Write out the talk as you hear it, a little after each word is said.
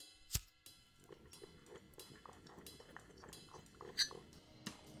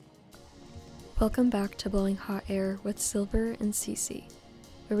Welcome back to Blowing Hot Air with Silver and Cece,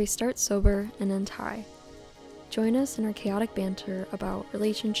 where we start sober and end high. Join us in our chaotic banter about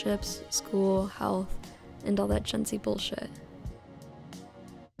relationships, school, health, and all that Gen Z bullshit.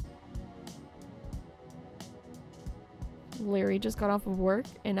 Larry just got off of work,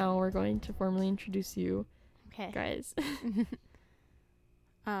 and now we're going to formally introduce you guys.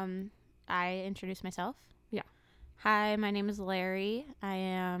 I introduce myself. Yeah. Hi, my name is Larry. I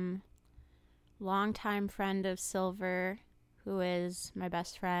am longtime friend of Silver, who is my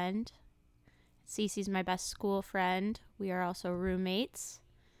best friend. Cece's my best school friend. We are also roommates.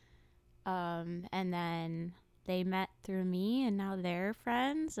 And then they met through me, and now they're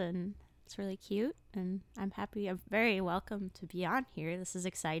friends, and it's really cute. And I'm happy. I'm very welcome to be on here. This is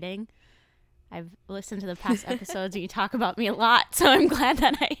exciting. I've listened to the past episodes, and you talk about me a lot, so I'm glad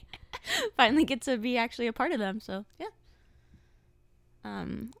that I finally get to be actually a part of them. So yeah.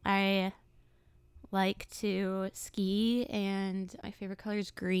 I like to ski, and my favorite color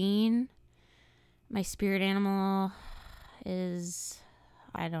is green. My spirit animal is,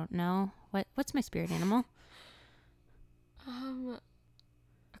 I don't know. What's my spirit animal? A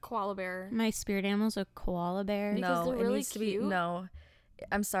koala bear. My spirit animal is a koala bear. Because they're really it needs cute. to be, no.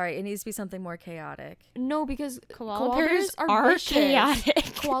 I'm sorry, it needs to be something more chaotic. No, because Koala bears are vicious.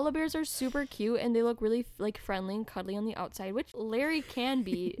 chaotic. Koala bears are super cute, and they look really friendly and cuddly on the outside, which Larry can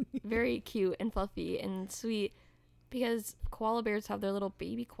be very cute and fluffy and sweet, because koala bears have their little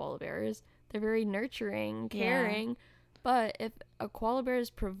baby koala bears. They're very nurturing, caring. Yeah. But if a koala bear is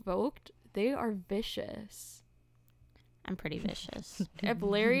provoked, they are vicious. I'm pretty vicious. If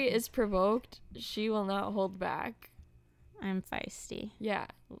Larry is provoked, she will not hold back. I'm feisty. Yeah,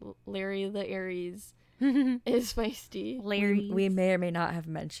 Larry the Aries is feisty. Larry. We may or may not have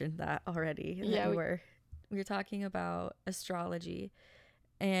mentioned that already. Yeah, we were talking about astrology,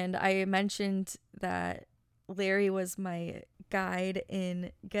 and I mentioned that Larry was my guide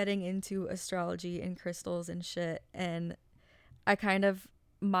in getting into astrology and crystals and shit, and I kind of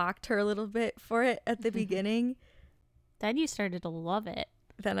mocked her a little bit for it at the beginning. Then you started to love it.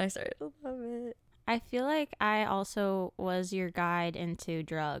 Then I started to love it. I feel like I also was your guide into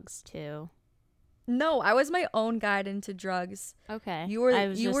drugs too. No, I was my own guide into drugs. Okay. You were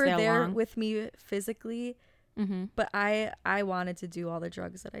there with me physically, but I wanted to do all the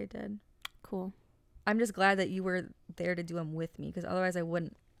drugs that I did. Cool. I'm just glad that you were there to do them with me, because otherwise I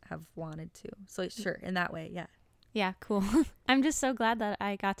wouldn't have wanted to. So sure, in that way, yeah. Yeah, cool. I'm just so glad that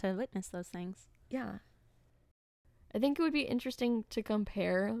I got to witness those things. Yeah. I think it would be interesting to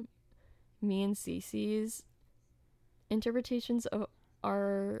compare me and Cece's interpretations of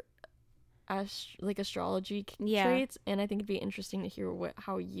our astrology traits, and I think it'd be interesting to hear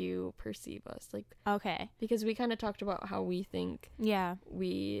how you perceive us, okay, because we kind of talked about how we think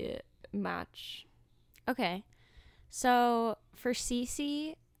we match. Okay, so for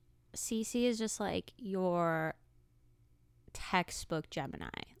Cece is just like your textbook Gemini.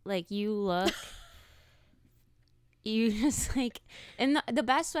 Like, you look you just like, and the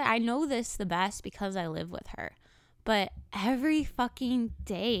best way I know this the best because I live with her, but every fucking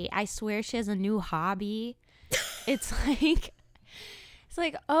day I swear she has a new hobby. It's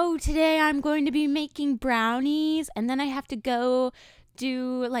like, oh, today I'm going to be making brownies, and then I have to go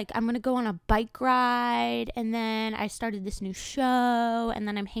do, I'm going to go on a bike ride, and then I started this new show, and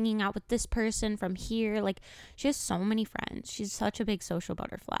then I'm hanging out with this person from here. She has so many friends. She's such a big social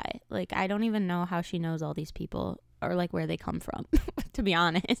butterfly. I don't even know how she knows all these people or where they come from, to be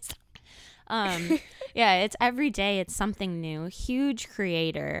honest. Yeah, it's every day it's something new. Huge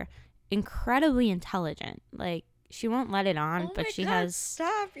creator, incredibly intelligent. She won't let it on, but she has.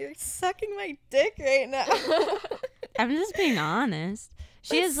 Stop! You're sucking my dick right now. I'm just being honest.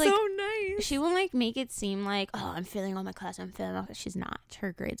 She is so nice. She will make it seem like, oh, I'm failing all my class. I'm failing all. She's not.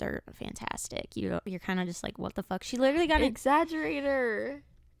 Her grades are fantastic. You're kind of just like, what the fuck? She literally got exaggerator.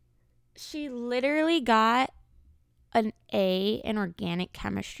 She literally got an A in organic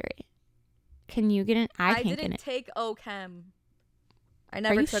chemistry. Can you get an? I didn't take OChem. I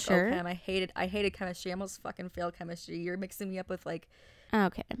never took sure? OChem. I hated chemistry. I almost fucking failed chemistry. You're mixing me up with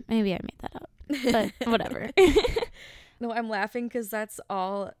Okay, maybe I made that up, but whatever. No, I'm laughing because that's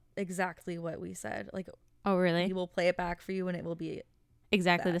all exactly what we said. Oh, really? We will play it back for you, and it will be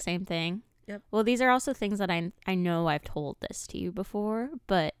exactly the same thing. Yep. Well, these are also things that I know I've told this to you before,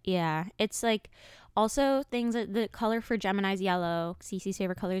 but yeah, it's also things that the color for Gemini's yellow. Cece's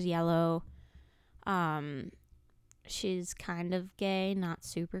favorite color is yellow. She's kind of gay, not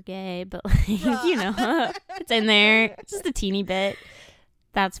super gay, but it's in there, just a teeny bit.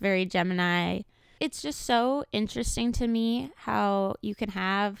 That's very Gemini. It's just so interesting to me how you can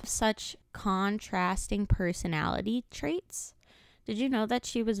have such contrasting personality traits. Did you know that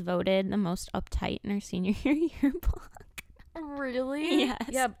she was voted the most uptight in her senior year yearbook? Really? Yes.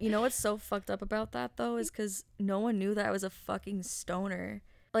 Yeah, you know what's so fucked up about that though is because no one knew that I was a fucking stoner.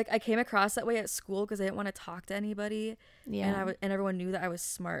 Like I came across that way at school because I didn't want to talk to anybody, Yeah. and everyone knew that I was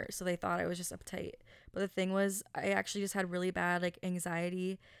smart, so they thought I was just uptight. But the thing was, I actually just had really bad like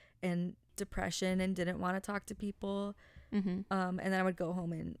anxiety and depression and didn't want to talk to people. Mm-hmm. And then I would go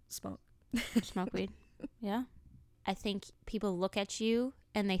home and smoke. Smoke weed. Yeah. I think people look at you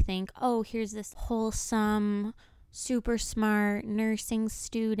and they think, oh, here's this wholesome, super smart nursing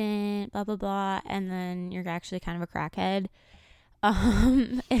student, blah, blah, blah. And then you're actually kind of a crackhead.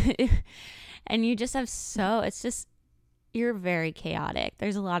 And you just have it's just, you're very chaotic.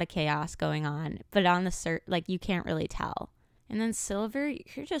 There's a lot of chaos going on, but on the like you can't really tell. And then Silver,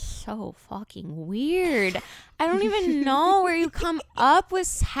 you're just so fucking weird. I don't even know where you come up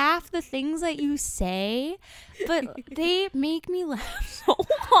with half the things that you say, but they make me laugh so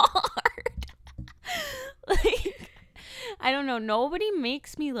hard. Like, I don't know. Nobody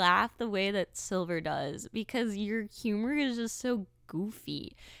makes me laugh the way that Silver does because your humor is just so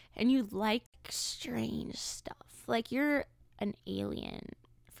goofy and you like strange stuff. Like, you're an alien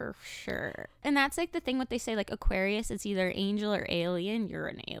for sure. And that's like the thing what they say, like Aquarius, it's either angel or alien. You're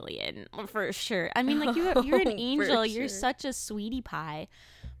an alien for sure. I mean, like you're an angel. You're such a sweetie pie,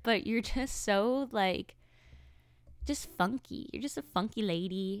 but you're just so like just funky. You're just a funky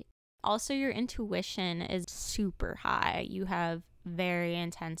lady. Also, your intuition is super high. You have very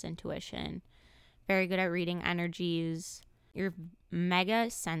intense intuition, very good at reading energies. You're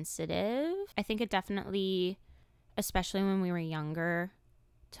mega sensitive. I think it definitely, especially when we were younger,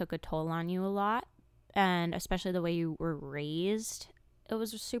 took a toll on you a lot. And especially the way you were raised, it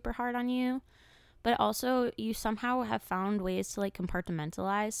was super hard on you. But also, you somehow have found ways to like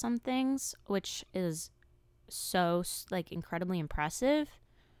compartmentalize some things, which is so like incredibly impressive.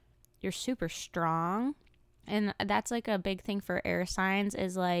 You're super strong. And that's like a big thing for air signs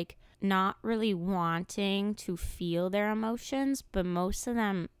is like not really wanting to feel their emotions, but most of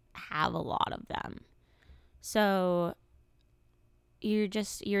them have a lot of them. So you're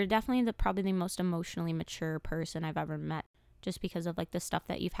definitely probably the most emotionally mature person I've ever met, just because of like the stuff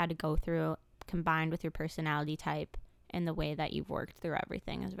that you've had to go through combined with your personality type, and the way that you've worked through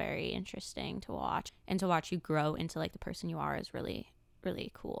everything is very interesting to watch. And to watch you grow into like the person you are is really,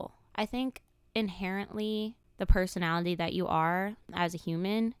 really cool. I think inherently the personality that you are as a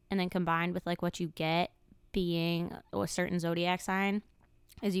human, and then combined with like what you get being a certain zodiac sign,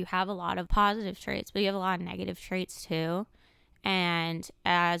 is you have a lot of positive traits, but you have a lot of negative traits too. And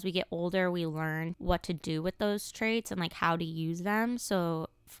as we get older, we learn what to do with those traits and like how to use them. So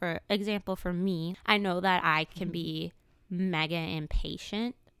for example, for me, I know that I can be mega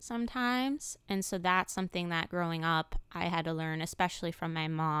impatient sometimes. And so that's something that growing up, I had to learn, especially from my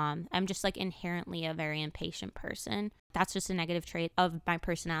mom. I'm just like inherently a very impatient person. That's just a negative trait of my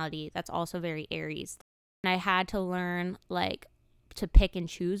personality. That's also very Aries. And I had to learn like to pick and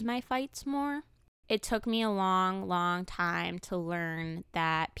choose my fights more. It took me a long, long time to learn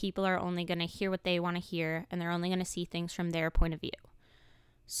that people are only going to hear what they want to hear, and they're only going to see things from their point of view.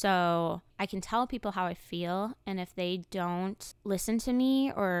 So I can tell people how I feel, and if they don't listen to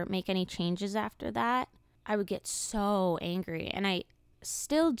me or make any changes after that, I would get so angry. And I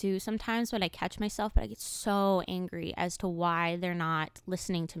still do sometimes, but I catch myself, but I get so angry as to why they're not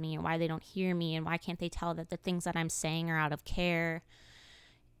listening to me and why they don't hear me, and why can't they tell that the things that I'm saying are out of care,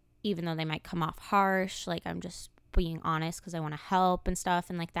 even though they might come off harsh. Like I'm just being honest because I want to help and stuff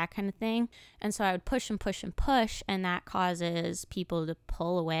and like that kind of thing. And so I would push and push and push, and that causes people to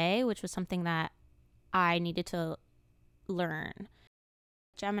pull away, which was something that I needed to learn.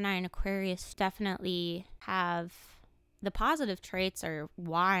 Gemini and Aquarius definitely have the positive traits, are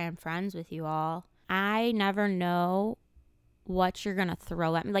why I'm friends with you all. I never know what you're gonna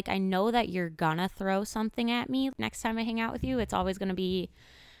throw at me. Like I know that you're gonna throw something at me next time I hang out with you. It's always gonna be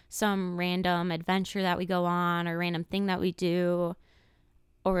some random adventure that we go on, or random thing that we do,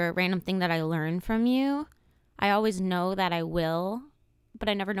 or a random thing that I learn from you. I always know that I will, but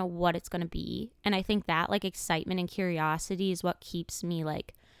I never know what it's going to be. And I think that like excitement and curiosity is what keeps me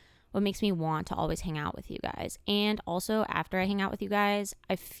like, what makes me want to always hang out with you guys. And also after I hang out with you guys,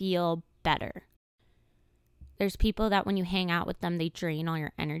 I feel better. There's people that when you hang out with them, they drain all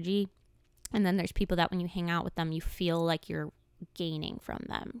your energy. And then there's people that when you hang out with them, you feel like you're gaining from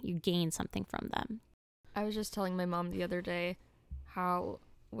them. You gain something from them. I was just telling my mom the other day how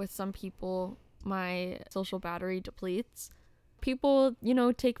with some people my social battery depletes, people,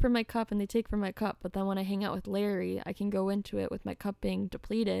 take from my cup and they take from my cup, but then when I hang out with Larry, I can go into it with my cup being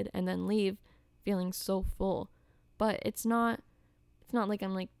depleted and then leave feeling so full. But it's not like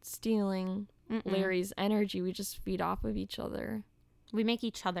I'm like stealing Larry's energy. We just feed off of each other. We make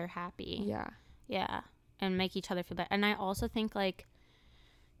each other happy. Yeah. And make each other feel better. And I also think, like,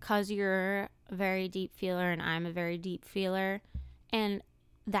 because you're a very deep feeler and I'm a very deep feeler, and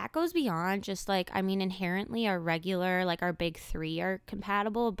that goes beyond just, like, I mean, inherently our regular, like, our big three are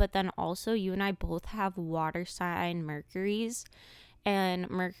compatible, but then also you and I both have water sign Mercuries, and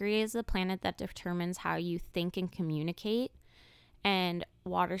Mercury is the planet that determines how you think and communicate, and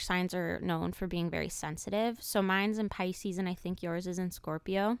water signs are known for being very sensitive. So mine's in Pisces, and I think yours is in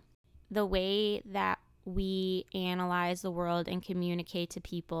Scorpio. The way that we analyze the world and communicate to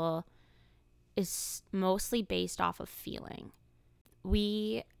people is mostly based off of feeling.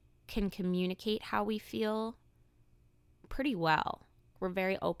 We can communicate how we feel pretty well. We're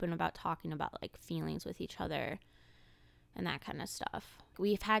very open about talking about, like, feelings with each other and that kind of stuff.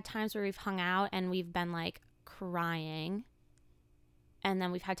 We've had times where we've hung out and we've been, like, crying, and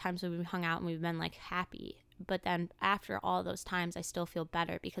then we've had times where we've hung out and we've been, like, happy. But then after all those times, I still feel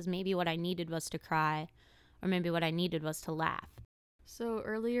better because maybe what I needed was to cry, or maybe what I needed was to laugh. So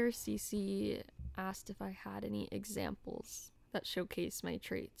earlier, Cece asked if I had any examples that showcase my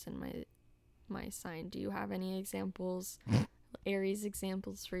traits and my sign. Do you have any examples, Aries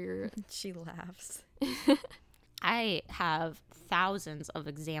examples for your... She laughs. I have thousands of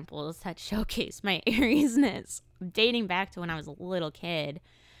examples that showcase my Ariesness. Dating back to when I was a little kid,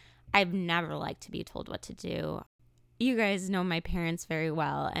 I've never liked to be told what to do. You guys know my parents very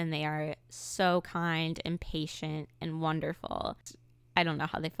well, and they are so kind and patient and wonderful. I don't know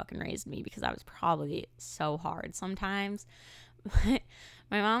how they fucking raised me because I was probably so hard sometimes. But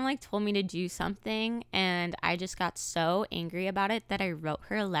my mom, like, told me to do something, and I just got so angry about it that I wrote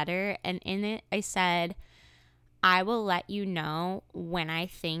her a letter, and in it I said, I will let you know when I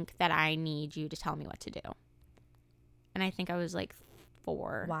think that I need you to tell me what to do. And I think I was like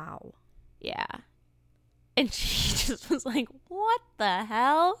 4. Wow. Yeah. And she just was like, what the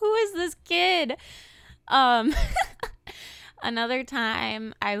hell? Who is this kid? Another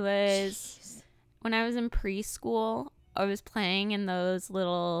time when I was in preschool, I was playing in those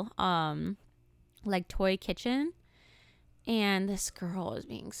little, like, toy kitchen. And this girl was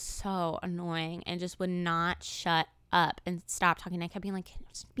being so annoying and just would not shut up and stop talking. I kept being like,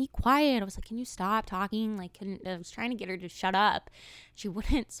 just be quiet. I was like, can you stop talking? Like, I was trying to get her to shut up. She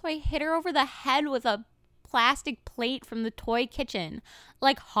wouldn't. So I hit her over the head with a plastic plate from the toy kitchen,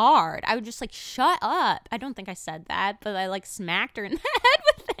 like, hard. I would just, like, shut up. I don't think I said that, but I, like, smacked her in the head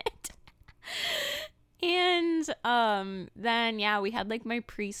with it. And then, yeah, we had, like, my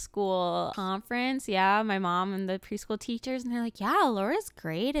preschool conference. Yeah, my mom and the preschool teachers, and they're like, yeah, Laura's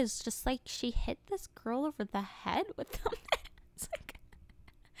great. It's just like she hit this girl over the head with them. It's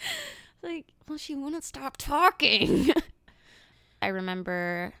like, well, she wouldn't stop talking. I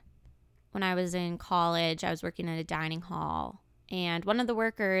remember when I was in college, I was working at a dining hall, and one of the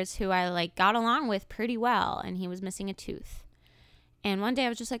workers who I, like, got along with pretty well, and he was missing a tooth. And one day I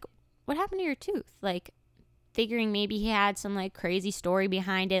was just like, what happened to your tooth? Like, figuring maybe he had some, like, crazy story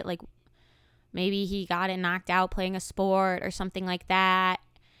behind it. Like, maybe he got it knocked out playing a sport or something like that.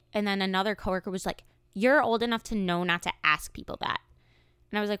 And then another coworker was like, you're old enough to know not to ask people that.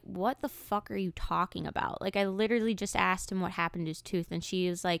 And I was like, what the fuck are you talking about? Like, I literally just asked him what happened to his tooth. And she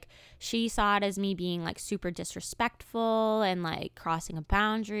was like, she saw it as me being, like, super disrespectful and, like, crossing a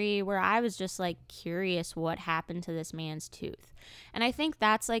boundary, where I was just, like, curious what happened to this man's tooth. And I think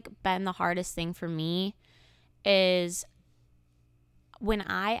that's, like, been the hardest thing for me, is when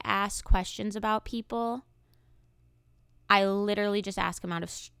I ask questions about people, I literally just ask them out of,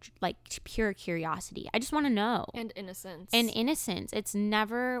 like, pure curiosity. I just want to know. And innocence. It's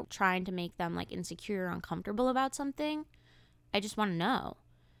never trying to make them, like, insecure or uncomfortable about something. I just want to know.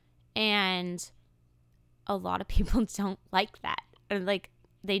 And a lot of people don't like that. Or, like,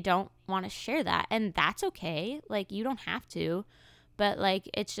 they don't want to share that. And that's okay. Like, you don't have to. But, like,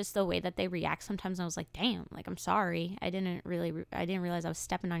 it's just the way that they react sometimes. I was like, damn, like, I'm sorry. I didn't realize I was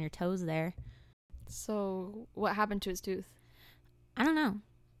stepping on your toes there. So, what happened to his tooth? I don't know.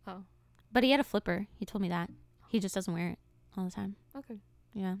 Oh. But he had a flipper. He told me that. He just doesn't wear it all the time. Okay.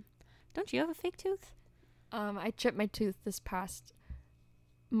 Yeah. Don't you have a fake tooth? I chipped my tooth this past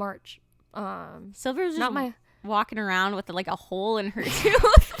March. Silver was not just my walking around with, like, a hole in her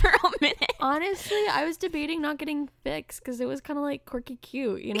tooth for a minute. Honestly, I was debating not getting fixed because it was kind of, like, quirky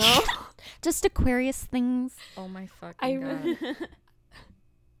cute, you know? Just Aquarius things. Oh my fucking God.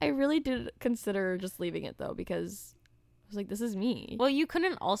 I really did consider just leaving it, though, because I was like, this is me. Well, you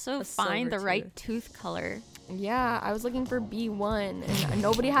couldn't also A find the silver right tooth color. Yeah, I was looking for B1, and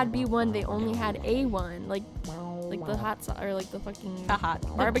nobody had B1. They only had A1, like the hot sauce or like the fucking The hot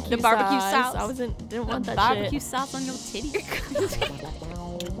barbecue the barbecue sauce. sauce. I didn't want that barbecue shit. sauce on your titty.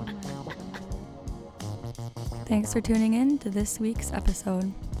 Thanks for tuning in to this week's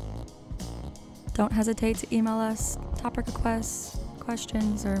episode. Don't hesitate to email us topic requests,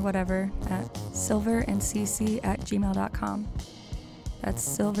 questions, or whatever at silverandcc@gmail.com. That's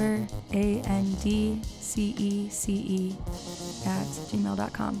silver, ANDCECE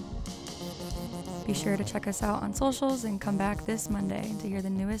 @gmail.com. Be sure to check us out on socials and come back this Monday to hear the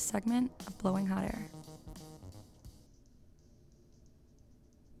newest segment of Blowing Hot Air.